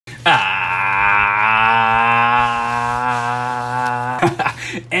And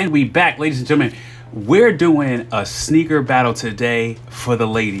we back, ladies and gentlemen. We're doing a sneaker battle today for the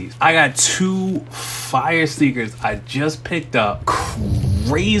ladies. I got two fire sneakers I just picked up.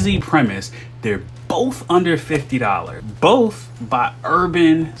 Crazy premise. They're both under $50. Both by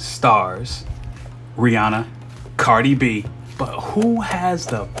urban stars. Rihanna, Cardi B. But who has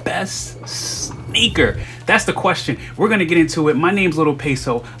the best sneaker? That's the question. We're gonna get into it. My name's Little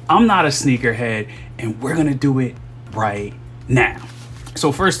Peso. I'm not a sneakerhead, and we're gonna do it right now.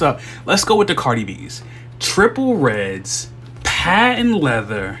 So first up, let's go with the Cardi B's. Triple reds, patent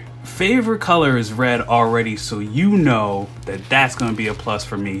leather. Favorite color is red already, so you know that that's gonna be a plus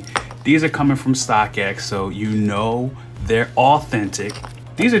for me. These are coming from StockX, so you know they're authentic.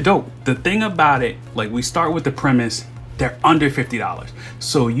 These are dope. The thing about it, like we start with the premise, they're under $50.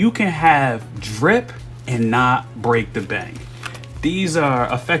 So you can have drip and not break the bank. These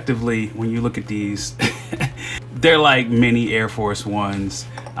are effectively, when you look at these, they're like mini Air Force Ones.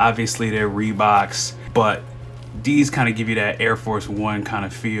 Obviously they're Reeboks, but these kind of give you that Air Force One kind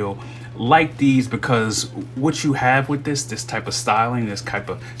of feel. Like these because what you have with this type of styling, this type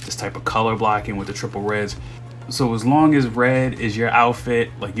of color blocking with the triple reds. So as long as red is your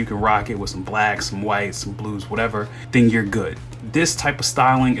outfit, like you can rock it with some blacks, some whites, some blues, whatever, then you're good. This type of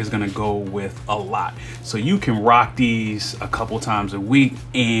styling is gonna go with a lot. So you can rock these a couple times a week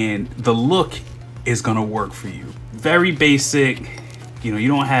and the look is gonna work for you. Very basic, you know, you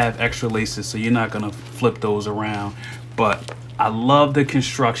don't have extra laces, so you're not gonna flip those around. But I love the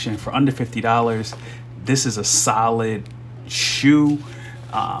construction for under $50. This is a solid shoe.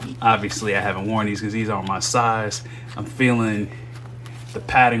 Obviously I haven't worn these because these aren't my size. I'm feeling the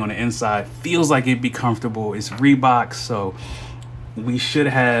padding on the inside, feels like it'd be comfortable. It's Reebok, so we should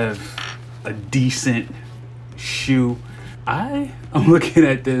have a decent shoe. I'm looking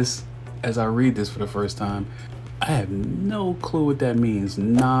at this as I read this for the first time. I have no clue what that means.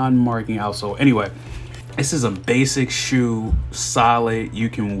 Non-marking outsole. Anyway, this is a basic shoe, solid, you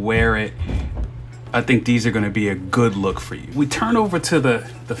can wear it. I think these are gonna be a good look for you. We turn over to the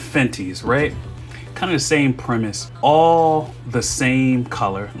Fenty's, right? Kind of the same premise, all the same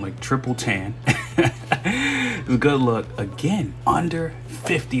color, like triple tan. It's a good look, again, under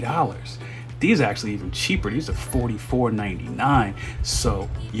 $50. These are actually even cheaper. These are $44.99. So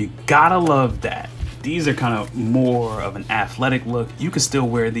you gotta love that. These are kind of more of an athletic look. You can still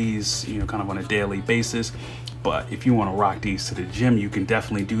wear these, you know, kind of on a daily basis. But if you want to rock these to the gym, you can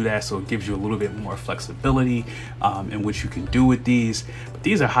definitely do that. So it gives you a little bit more flexibility in what you can do with these. But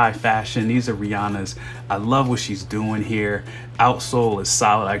these are high fashion. These are Rihanna's. I love what she's doing here. Outsole is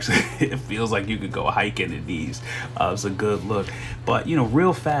solid. Actually, it feels like you could go hiking in these. It's a good look. But, you know,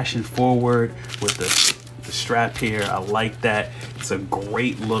 real fashion forward with the strap here. I like that. It's a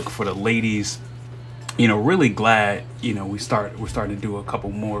great look for the ladies. You know, really glad, you know, we're starting to do a couple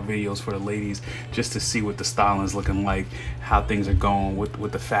more videos for the ladies just to see what the styling is looking like, how things are going,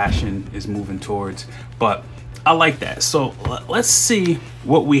 what the fashion is moving towards. But I like that. So let's see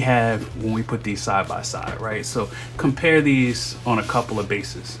what we have when we put these side by side, right? So compare these on a couple of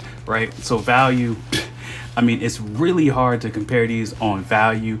bases, right? So value, I mean, it's really hard to compare these on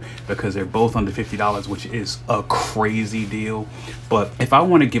value because they're both under $50, which is a crazy deal. But if I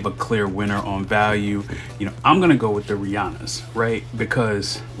want to give a clear winner on value, you know, I'm going to go with the Rihanna's, right?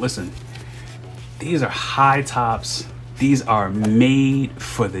 Because listen, these are high tops. These are made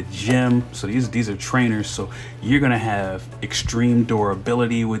for the gym. So these are trainers. So you're going to have extreme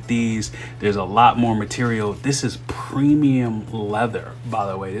durability with these. There's a lot more material. This is premium leather, by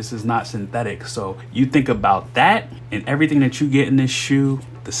the way. This is not synthetic. So you think about that and everything that you get in this shoe,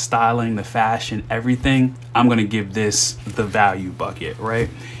 the styling, the fashion, everything, I'm going to give this the value bucket, right?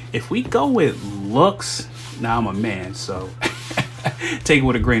 If we go with looks, now I'm a man, so take it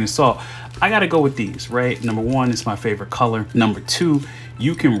with a grain of salt. I gotta go with these, right? Number one, it's my favorite color. Number two,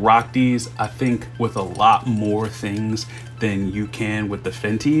 you can rock these, I think, with a lot more things than you can with the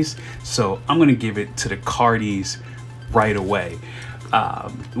Fenty's. So I'm gonna give it to the Cardis right away.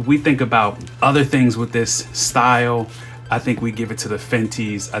 We think about other things with this style. I think we give it to the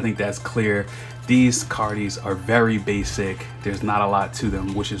Fenty's. I think that's clear. These Cardis are very basic. There's not a lot to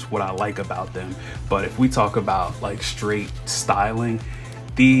them, which is what I like about them. But if we talk about like straight styling,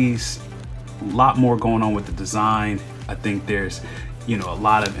 these, a lot more going on with the design. I think there's, you know, a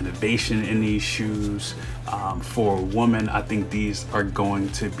lot of innovation in these shoes. For a woman, I think these are going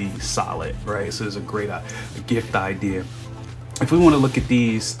to be solid, right? So it's a great gift idea. If we want to look at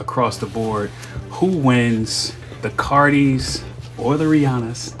these across the board, who wins, the Cardis or the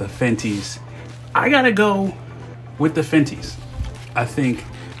Rihannas, the Fenty's? I gotta go with the Fenty's. I think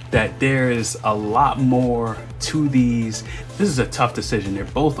that there is a lot more to these. This is a tough decision. They're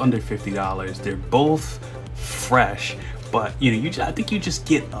both under $50. They're both fresh, but you know, I think you just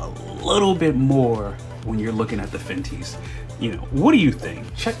get a little bit more when you're looking at the Fentys. You know, what do you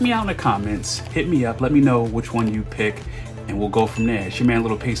think? Check me out in the comments, hit me up, let me know which one you pick, and we'll go from there. It's your man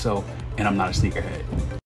Little Peso, and I'm not a sneakerhead.